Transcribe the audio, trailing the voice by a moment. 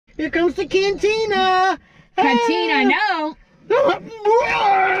Here comes the Cantina. Cantina, no. Stop.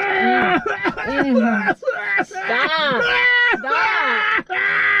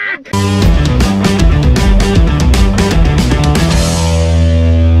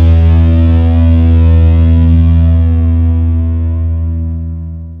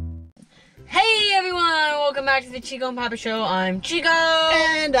 Hey everyone, welcome back to the Chico and Papa Show. I'm Chico.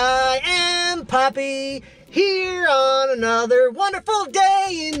 And I am Poppy, here on another wonderful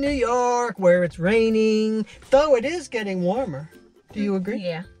day in New York where it's raining, though it is getting warmer. Do you agree?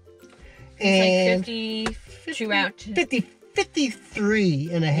 Yeah. And it's like 53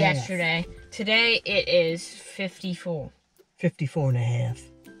 and a half. Yesterday. Today it is 54. 54 and a half.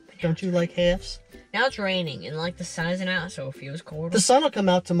 Don't you like halves? Now it's raining and like the sun isn't out, so it feels colder. The sun will come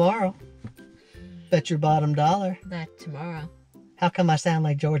out tomorrow. Bet your bottom dollar. That tomorrow. How come I sound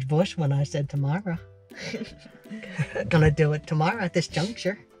like George Bush when I said tomorrow? Gonna do it tomorrow at this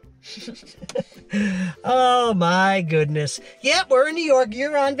juncture. Oh my goodness. Yeah, we're in New York.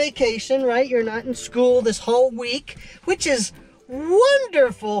 You're on vacation, right? You're not in school this whole week, which is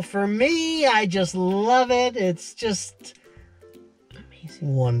wonderful for me. I just love it. It's just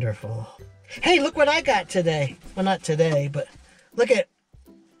amazing. Wonderful. Hey, look what I got today. Well, not today, but look at,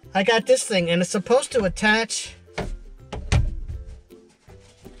 I got this thing, and it's supposed to attach.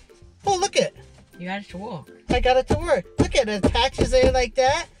 Oh, look at. You got it to work. I got it to work. Look at it. Attaches there like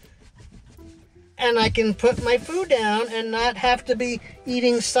that. And I can put my food down and not have to be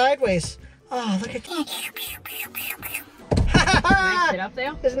eating sideways. Oh, look at that. Can I sit up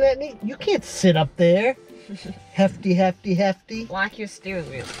there? Isn't that neat? You can't sit up there. Hefty, hefty, hefty. Lock your steering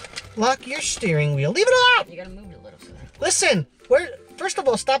wheel. Lock your steering wheel. Leave it alone. You gotta move it a little. So. Listen, first of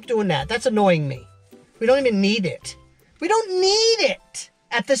all, stop doing that. That's annoying me. We don't even need it. We don't need it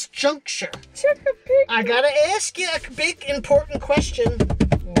at this juncture. I gotta ask you a big, important question.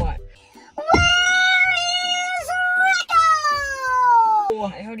 What? Where is Rico?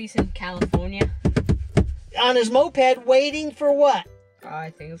 I heard he's in California. On his moped, waiting for what?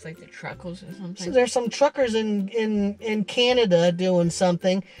 I think it's like the truckers or something. So there's some truckers in Canada doing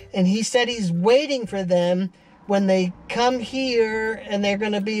something, and he said he's waiting for them when they come here, and they're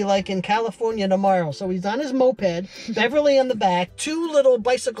going to be like in California tomorrow. So he's on his moped, Beverly on the back, 2 little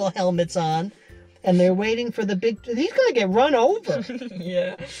bicycle helmets on, and they're waiting for the big. He's going to get run over.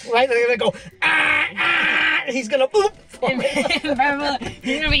 Yeah. Right? They're going to go, ah, ah. He's going to boop.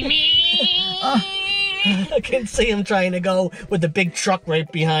 He's going to be me. I can see him trying to go with the big truck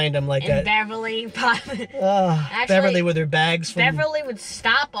right behind him like that. Beverly, Actually, Actually, Beverly with her bags from... Beverly would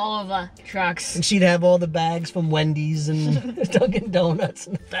stop all of the trucks. And she'd have all the bags from Wendy's and Dunkin' Donuts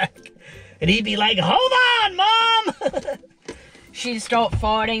in the back. And he'd be like, hold on, Mom! She'd start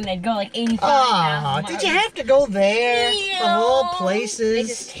farting. They'd go like 85 Oh, did you have to go there? Of all places? They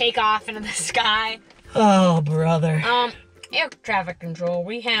just take off into the sky. Oh, brother. Air traffic control.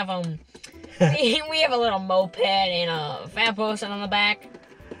 We have, we have a little moped and a fat person on the back.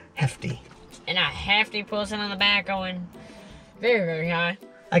 Hefty. And a hefty person on the back going very, very high.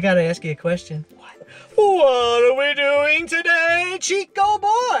 I gotta ask you a question. What are we doing today, Chico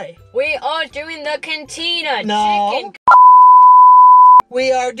boy? We are doing the Cantina Chicken.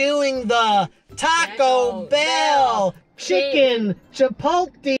 We are doing the Taco Bell Chicken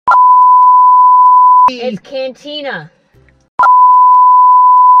Chipotle. It's Cantina.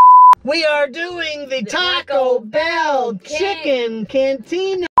 We are doing the Taco Bell Chicken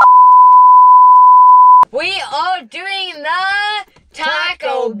Cantina. We are doing the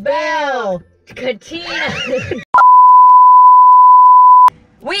Taco Bell Cantina.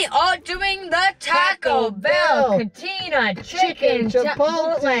 We are doing the Taco Bell Cantina Chicken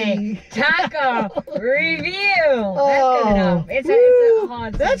Chipotle Taco Review. That's good enough. It's a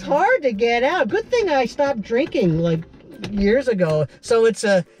hard thing. That's hard to get out. Good thing I stopped drinking like years ago. So it's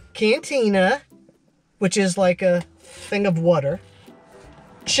a Cantina, which is like a thing of water,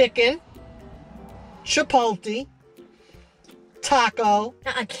 chicken, chipotle, taco.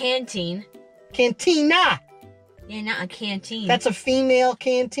 Not a canteen. Cantina. Yeah, not a canteen. That's a female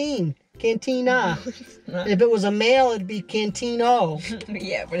canteen. Cantina. If it was a male, it'd be cantino.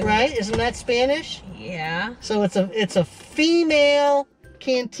 Yeah. Right? Isn't that Spanish? Yeah. So it's a female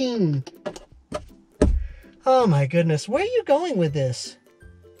canteen. Oh my goodness. Where are you going with this?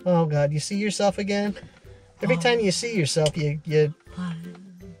 Oh God, you see yourself again? Every time you see yourself, you're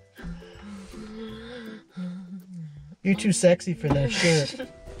too sexy for that shirt.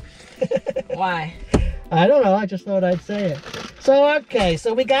 Why? I don't know, I just thought I'd say it. So, okay,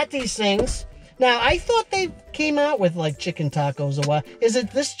 so we got these things. Now, I thought they came out with, like, chicken tacos a while. Is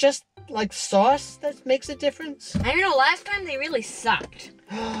it this just, like, sauce that makes a difference? I don't know, last time they really sucked.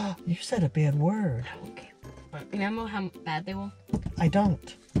 You said a bad word. Okay. But remember how bad they were? I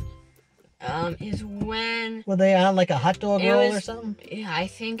don't. Is when... Were they on like a hot dog roll or something? Yeah, I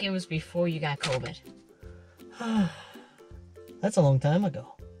think it was before you got COVID. That's a long time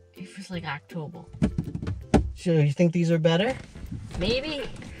ago. It was like October. So you think these are better? Maybe.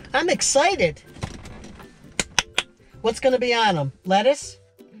 I'm excited. What's going to be on them? Lettuce?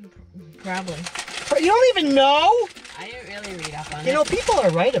 Probably. You don't even know? I didn't really read up on it. You know, people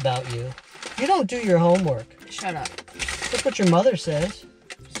are right about you. You don't do your homework. Shut up. That's what your mother says.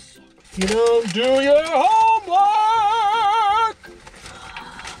 You don't do your homework.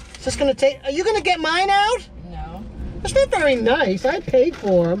 Is this going to take... Are you going to get mine out? No. That's not very nice. I paid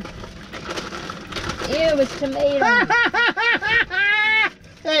for them. Ew, it's tomato.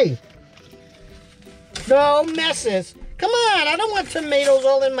 Hey. No messes. Come on, I don't want tomatoes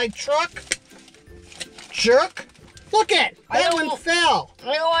all in my truck. Jerk. Look at that one fell.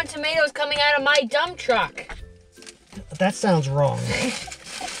 I don't want tomatoes coming out of my dump truck. That sounds wrong.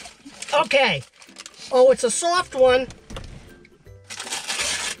 Okay. Oh, it's a soft one.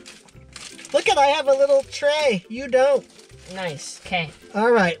 Look at, I have a little tray. You don't. Nice. Okay.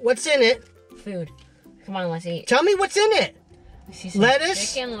 All right, what's in it? Food. Come on, let's eat. Tell me what's in it.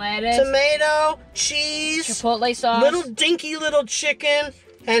 Lettuce, chicken, lettuce, tomato, cheese, chipotle sauce, little dinky little chicken,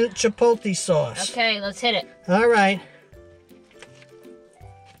 and chipotle sauce. Okay, let's hit it. All right.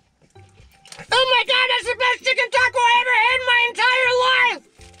 Oh my God, that's the best chicken taco I ever had in my entire life!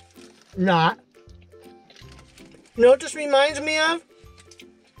 Not. You know what this reminds me of?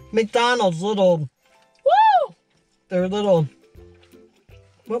 McDonald's little... Woo! Their little...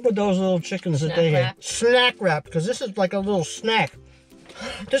 What were those little chickens that they had? Snack wrap, because this is like a little snack.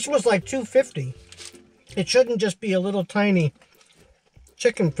 This was like $2.50. It shouldn't just be a little tiny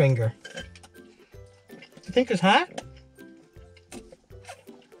chicken finger. You think it's hot?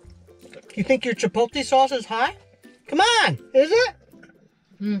 You think your chipotle sauce is hot? Come on, is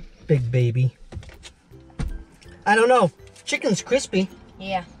it? Big baby. I don't know. Chicken's crispy.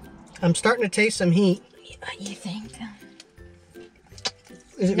 Yeah. I'm starting to taste some heat. You think?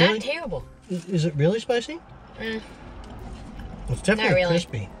 Is it Not really terrible. Is it really spicy? It's definitely Not really.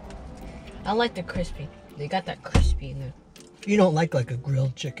 crispy. I like the crispy. They got that crispy in there. You don't like a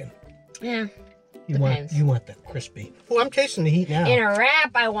grilled chicken. Yeah. You Depends. want the crispy. Oh, I'm tasting the heat now. In a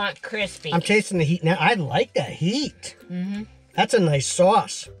wrap, I want crispy. I'm tasting the heat now. I like that heat. Mm-hmm. That's a nice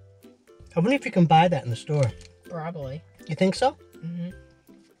sauce. I wonder if you can buy that in the store. Probably. You think so? Mm-hmm.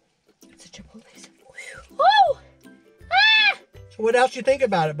 It's a chipotle sauce. Woo! Ah! So what else you think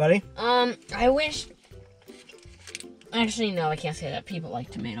about it, buddy? I wish... Actually, no, I can't say that. People like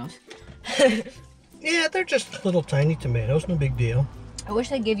tomatoes. Yeah, they're just little tiny tomatoes. No big deal. I wish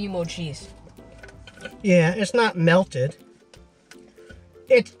they'd give you more cheese. Yeah, it's not melted.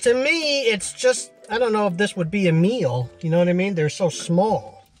 To me, it's just... I don't know if this would be a meal. You know what I mean? They're so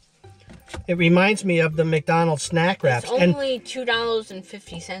small. It reminds me of the McDonald's snack wraps. It's only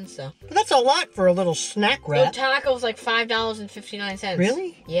 $2.50 though. But that's a lot for a little snack The wrap. taco's like $5.59.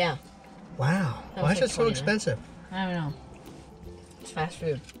 Really? Yeah. Wow. That Why was is like it so 29. expensive? I don't know. It's fast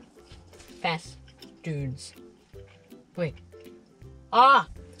food. Fast dudes. Wait. Ah!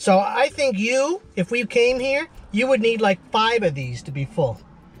 So I think if we came here, you would need like 5 of these to be full.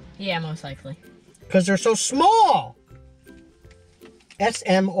 Yeah, most likely. Because they're so small.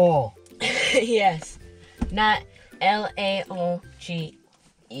 SM all. Yes. Not Laoge.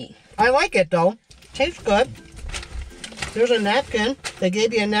 I like it though. Tastes good. There's a napkin. They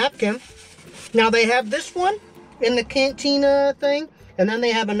gave you a napkin. Now they have this one in the cantina thing. And then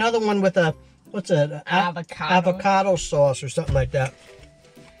they have another one with a, what's it? Avocado. Avocado sauce or something like that.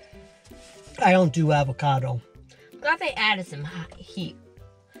 I don't do avocado. Glad they added some heat.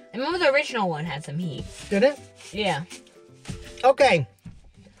 I remember the original one had some heat. Did it? Yeah. Okay.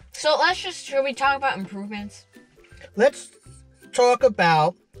 So should we talk about improvements? Let's talk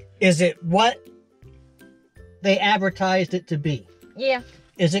about, is it what they advertised it to be? Yeah.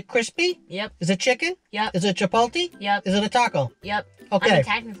 Is it crispy? Yep. Is it chicken? Yep. Is it chipotle? Yep. Is it a taco? Yep. Okay. I mean,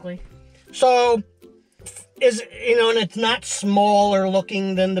 technically. So, and it's not smaller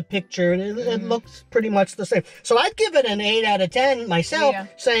looking than the picture. It looks pretty much the same. So I'd give it an 8 out of 10 myself,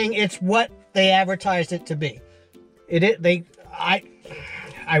 saying it's what they advertised it to be.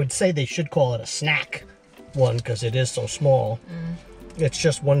 I would say they should call it a snack one because it is so small. It's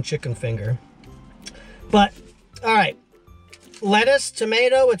just one chicken finger. But, all right. Lettuce,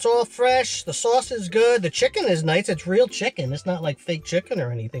 tomato, it's all fresh. The sauce is good. The chicken is nice. It's real chicken. It's not like fake chicken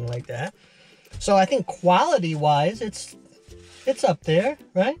or anything like that. So I think quality-wise, it's up there,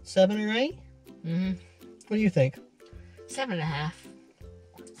 right? 7 or 8? Mm-hmm. What do you think? 7.5.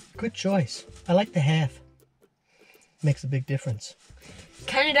 Good choice. I like the half. Makes a big difference.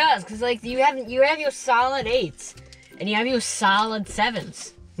 Kind of does, because like you have your solid 8s, and you have your solid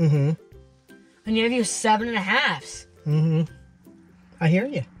 7s. Mm-hmm. And you have your 7.5s. Mm-hmm. I hear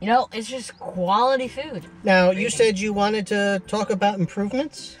you. You know, it's just quality food. Now, you said you wanted to talk about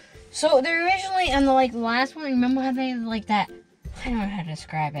improvements? So they're originally on the like last one. Remember how they like that? I don't know how to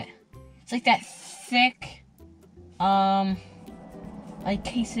describe it. It's like that thick, like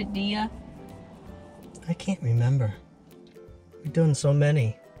quesadilla. I can't remember. We've done so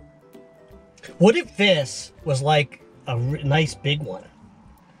many. What if this was like a nice big one?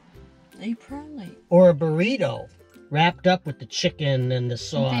 They probably. Or a burrito wrapped up with the chicken and the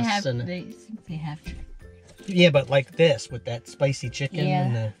sauce. They have chicken. Yeah, but like this with that spicy chicken. Yeah,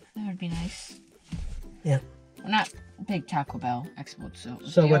 and that would be nice. Yeah. We're not big Taco Bell experts, so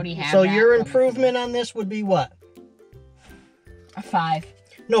so your improvement on this would be what? A 5.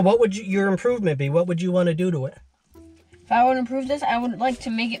 No, what would your improvement be? What would you want to do to it? If I would improve this, I would like to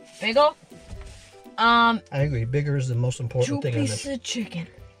make it bigger. I agree. Bigger is the most important thing on this. 2 pieces of chicken.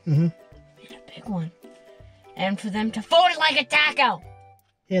 Mm-hmm. And a big one. And for them to fold it like a taco.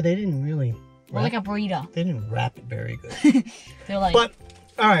 Yeah, they didn't really. Or like a burrito. They didn't wrap it very good. They're like. But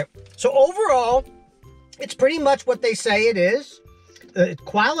all right. So overall, it's pretty much what they say it is.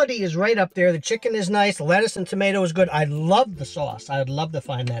 Quality is right up there. The chicken is nice. The lettuce and tomato is good. I love the sauce. I'd love to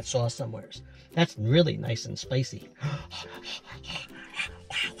find that sauce somewhere. That's really nice and spicy.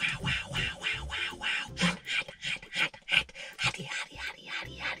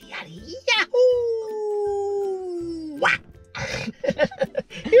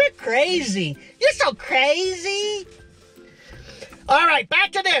 You're crazy. You're so crazy. All right,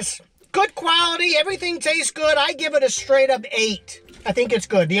 back to this. Good quality. Everything tastes good. I give it a straight up 8. I think it's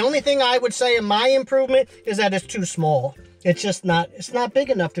good. The only thing I would say in my improvement is that it's too small. It's just not, it's not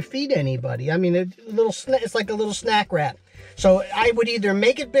big enough to feed anybody. I mean, it's like a little snack wrap. So I would either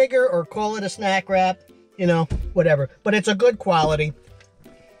make it bigger or call it a snack wrap, you know, whatever. But it's a good quality.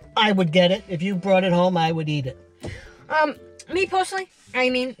 I would get it. If you brought it home, I would eat it. Me personally, I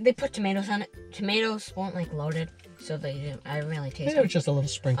mean, they put tomatoes on it. Tomatoes weren't like loaded, so I really taste it. It was just a little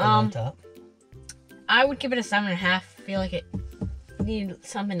sprinkle on top. I would give it a 7.5. I feel like it needed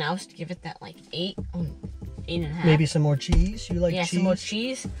something else to give it that like 8, 8.5. Maybe some more cheese. You like cheese? Yeah, some more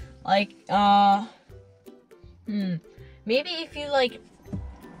cheese. Like, maybe if you like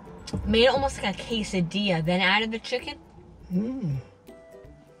made it almost like a quesadilla, then added the chicken.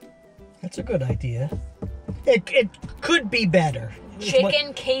 That's a good idea. It could be better.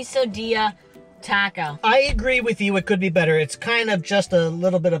 Chicken quesadilla taco. I agree with you. It could be better. It's kind of just a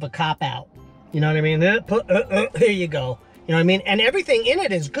little bit of a cop-out. You know what I mean? Here you go. You know what I mean? And everything in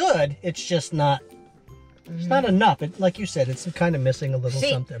it is good. It's just not... It's not enough. Like you said, it's kind of missing a little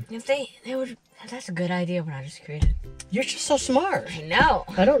something. If they would... That's a good idea what I just created. You're just so smart. I know.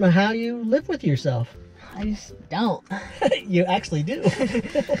 I don't know how you live with yourself. I just don't. You actually do.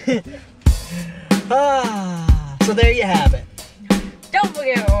 So there you have it. Don't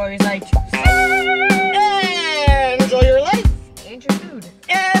forget to always like to and enjoy your life and your food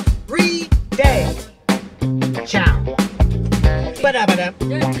every day. Ciao. Ba-da-ba-da.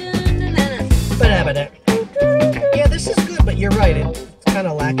 Ba-da-ba-da. Yeah, this is good, but you're right. It's kind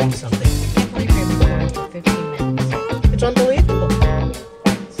of lacking something. I can't believe we're recording for 15 minutes. It's unbelievable.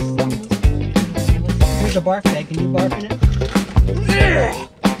 Here's a barf bag. Can you barf in it?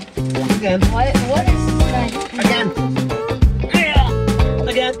 Again. What is that? Again.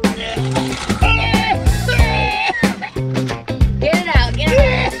 Again. Get it out. Get it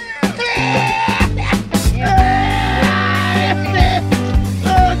out.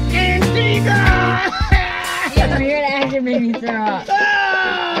 Yeah, you're gonna actually make me throw up. Stop.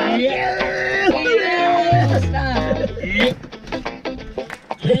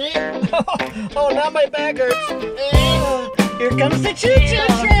 Oh, now my back hurts. Here comes the choo-choo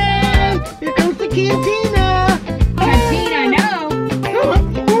train. Here comes the canteen.